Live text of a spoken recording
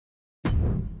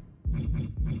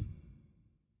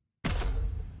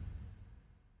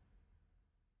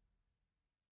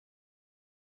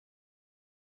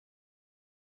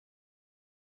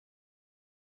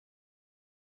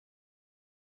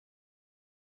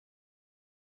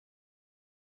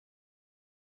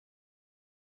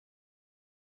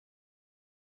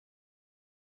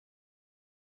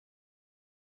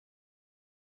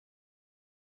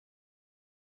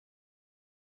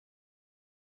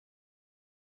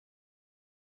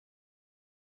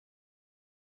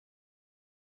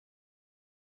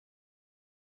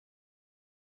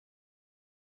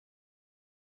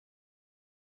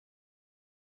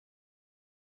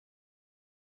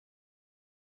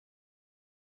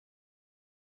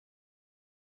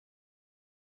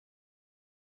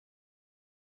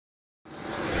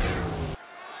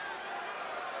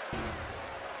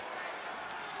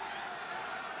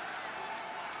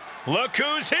Look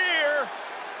who's here!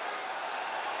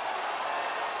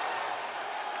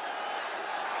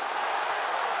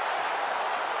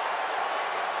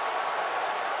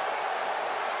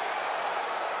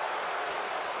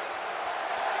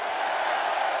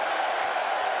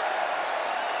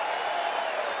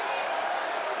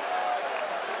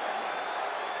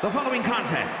 The following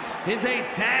contest is a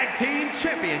tag team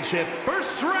championship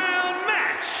first round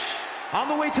match. On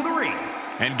the way to the ring.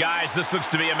 And guys, this looks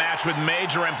to be a match with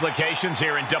major implications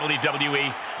here in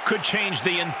WWE. Could change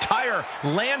the entire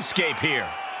landscape here.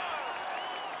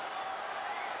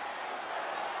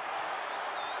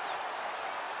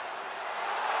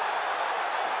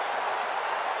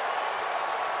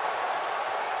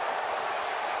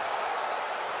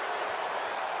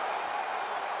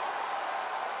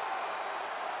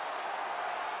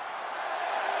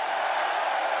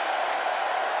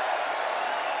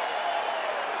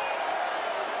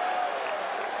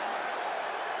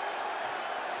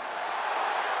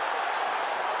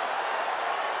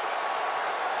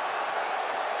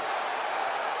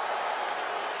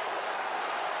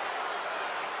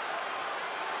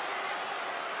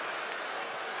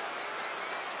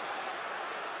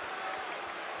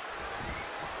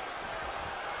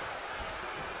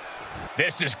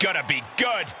 This is gonna be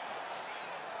good.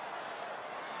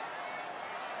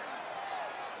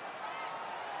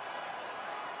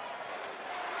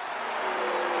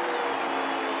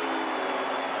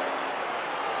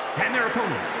 And their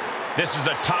opponents. This is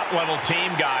a top-level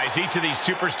team, guys. Each of these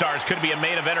superstars could be a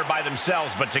main eventer by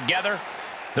themselves, but together,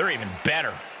 they're even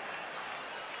better.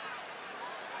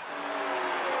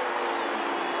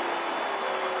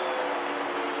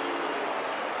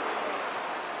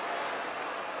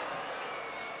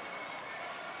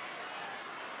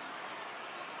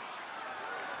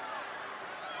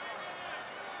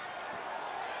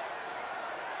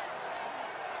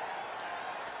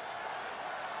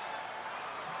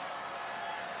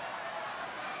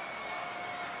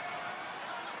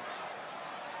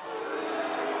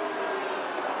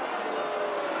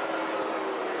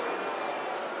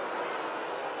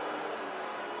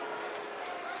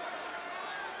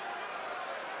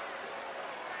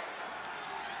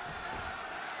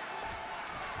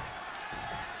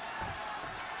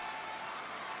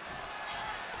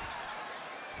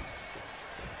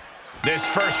 This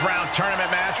first round tournament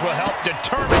match will help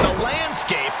determine the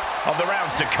landscape of the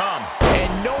rounds to come. And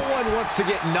no one wants to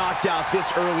get knocked out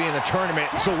this early in the tournament,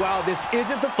 so while this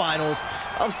isn't the finals,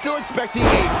 I'm still expecting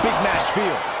a big match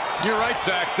feel. You're right,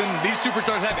 Saxton. These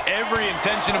superstars have every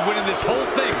intention of winning this whole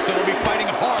thing, so they'll be fighting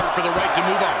hard for the right to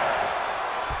move on.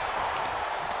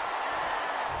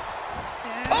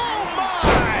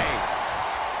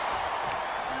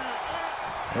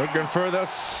 Looking for the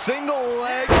single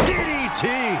leg DDT.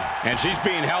 And she's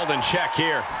being held in check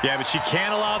here. Yeah, but she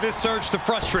can't allow this surge to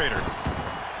frustrate her.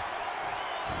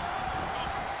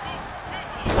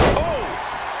 Oh!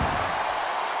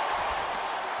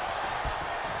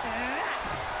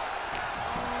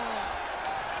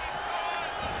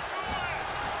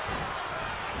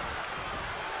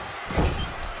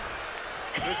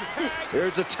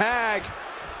 Here's a tag.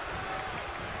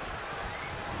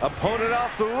 Opponent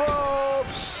off the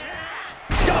ropes.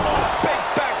 Double big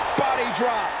back body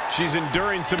drop. She's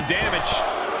enduring some damage.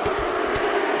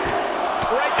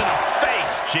 Right to the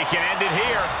face. She can end it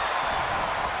here.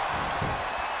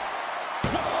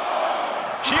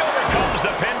 She overcomes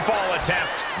the pinfall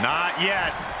attempt. Not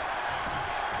yet.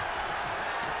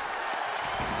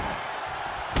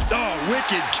 Oh,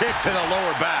 wicked kick to the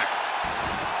lower back.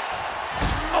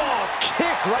 Oh,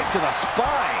 kick right to the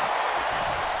spine.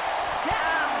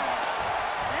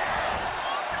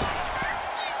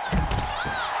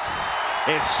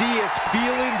 And she is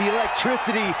feeling the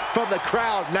electricity from the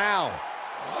crowd now.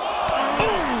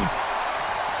 Ooh.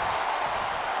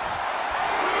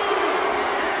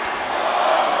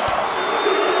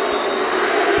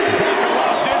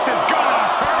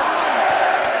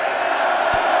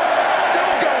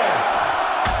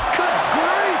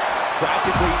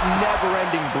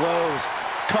 never-ending blows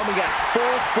coming at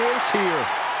full force here.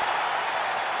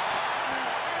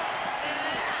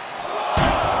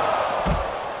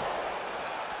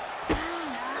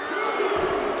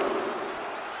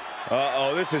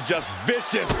 Uh-oh, this is just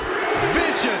vicious,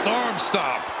 vicious arm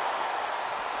stomp.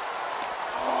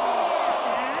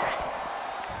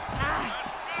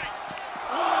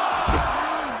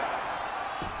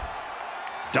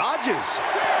 Dodges.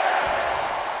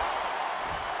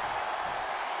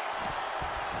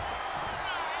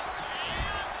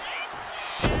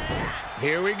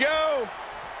 Here we go.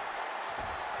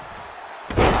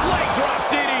 Leg drop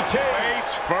DDT.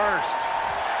 Face first.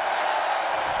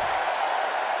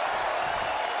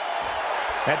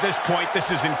 At this point, this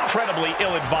is incredibly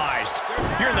ill-advised.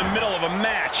 You're in the middle of a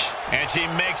match. And she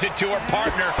makes it to her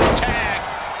partner. Tag.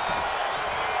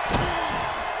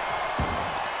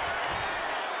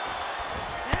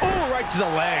 Oh, right to the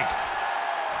leg.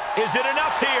 Is it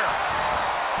enough here?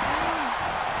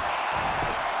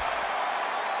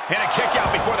 And a kick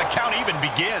out before the count even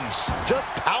begins. Just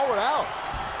powered out.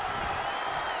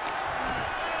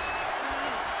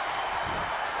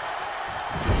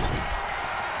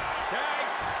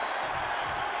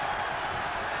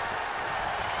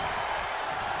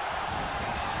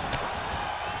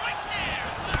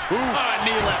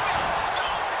 Knee lift.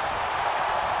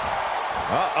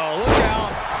 Uh-oh, look out.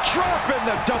 Dropping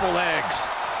the double legs.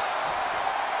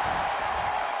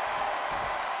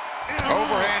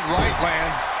 Overhand right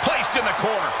lands. Placed in the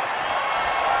corner.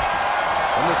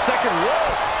 On the second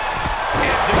rope.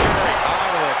 Enziguri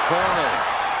Out of the corner.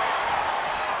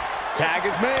 Tag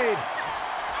is made.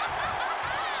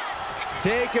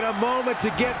 Taking a moment to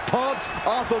get pumped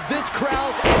off of this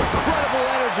crowd's incredible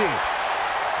energy.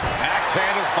 Axe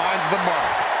handle finds the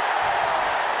mark.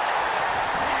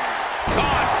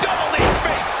 Oh, double knee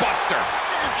face buster.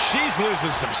 She's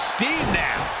losing some steam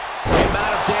now. The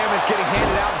amount of damage getting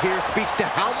handed out here speaks to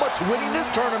how much winning this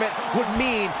tournament would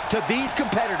mean to these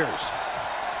competitors.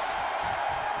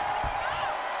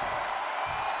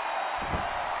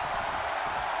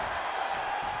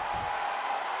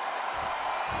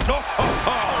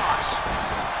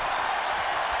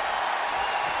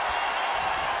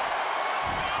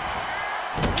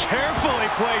 Carefully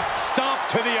placed stomp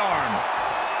to the arm.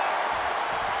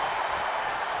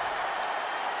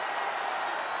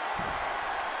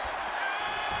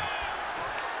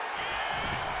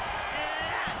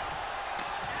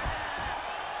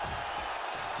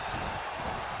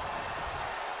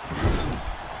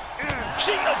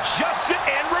 She adjusts it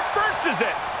and reverses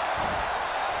it.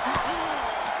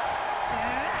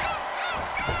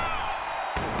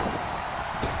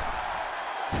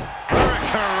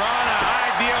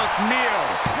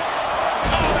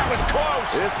 Oh, that was close.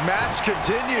 This match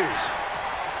continues.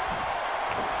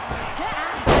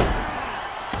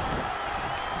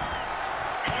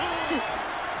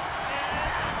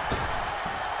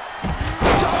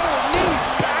 Double knee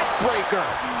backbreaker.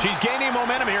 She's gaining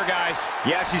momentum here, guys.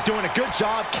 Yeah, she's doing a good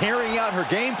job carrying out her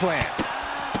game plan.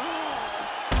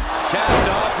 Capped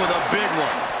off with a big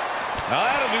one. Now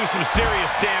that'll do some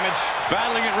serious damage.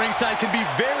 Battling at ringside can be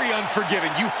very unforgiving.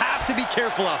 You have to be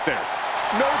careful out there.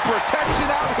 No protection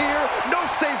out here. No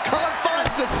safe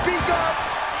confines to speak of.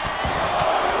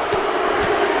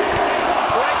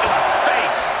 Right to the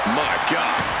face. My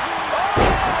God. Oh,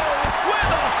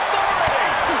 with authority.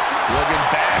 Looking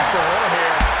bad for her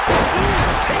here.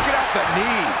 Ooh, taking out the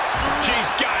knee. She's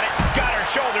got it. Got her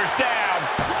shoulders down.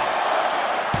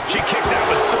 She kicks out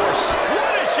with force.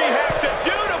 What does she have to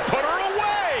do to put her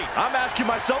away? I'm asking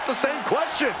myself the same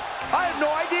question. I have no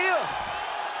idea.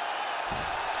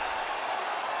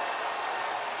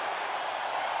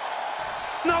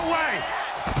 No way!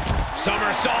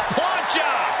 Somersault plancha!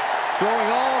 Throwing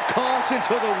all caution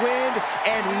to the wind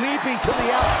and leaping to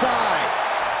the outside.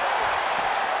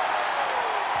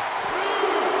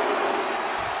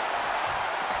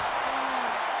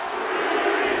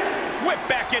 Whip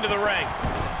back into the ring.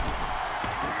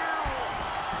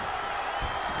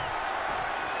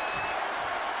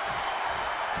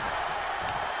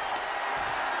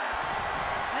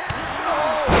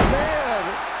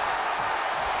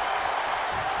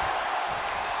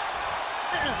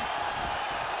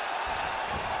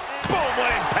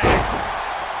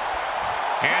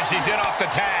 And she's in off the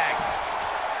tag.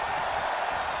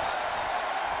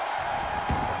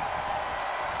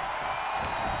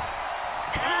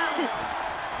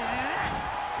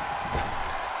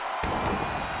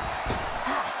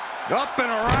 Up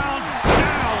and around,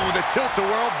 down with a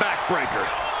tilt-a-whirl backbreaker.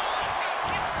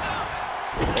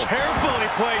 Carefully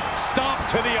placed stomp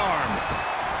to the arm.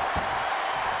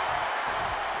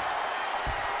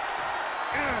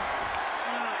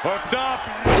 Hooked up.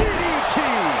 DDT.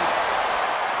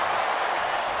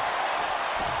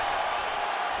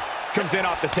 Comes in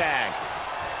off the tag.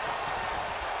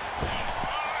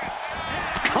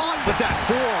 Caught with that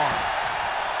forearm.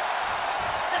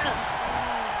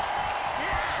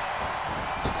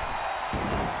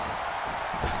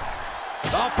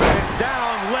 Up and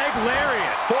down, leg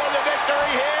lariat for the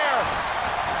victory here.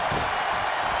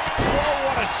 Whoa,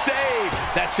 what a save.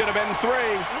 That should have been 3.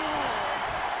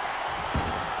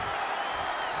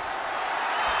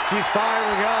 She's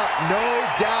firing up, no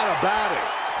doubt about it.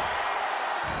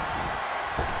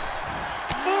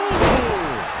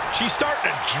 Ooh, she's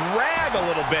starting to drag a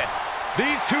little bit.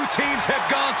 These two teams have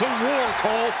gone to war,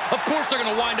 Cole. Of course they're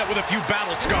going to wind up with a few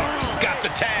battle scars. Got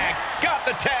the tag. Got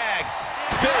the tag.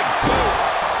 Big boot.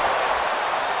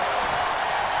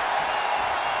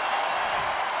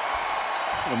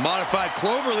 A modified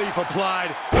cloverleaf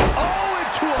applied. Oh,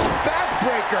 into a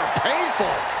backbreaker.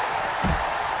 Painful.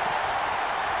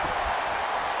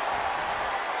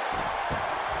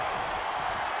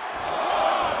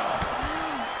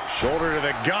 Shoulder to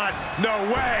the gut. No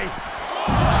way.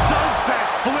 Sunset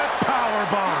flip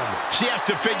powerbomb. She has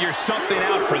to figure something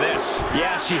out for this.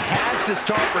 Yeah, she has to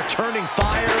start returning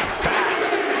fire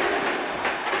fast.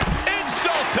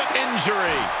 Insult to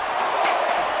injury.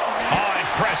 Oh,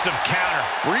 impressive counter.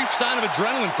 Brief sign of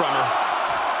adrenaline from her.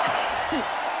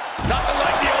 Nothing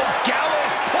like the old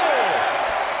gallows pull.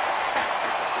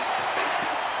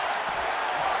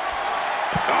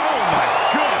 Oh, my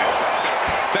goodness.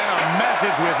 Sent a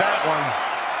message with that one.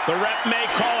 The ref may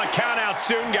call a count out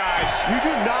soon, guys. You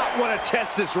do not want to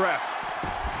test this ref.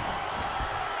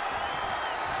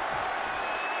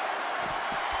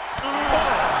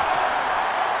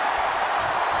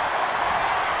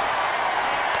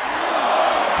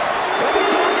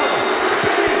 It's over.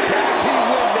 Big tag team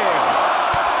win there.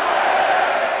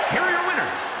 Here are your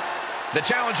winners. The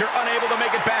challenger unable to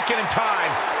make it back in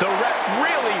time. The ref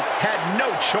really had no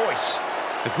choice.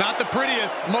 It's not the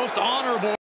prettiest, most honorable.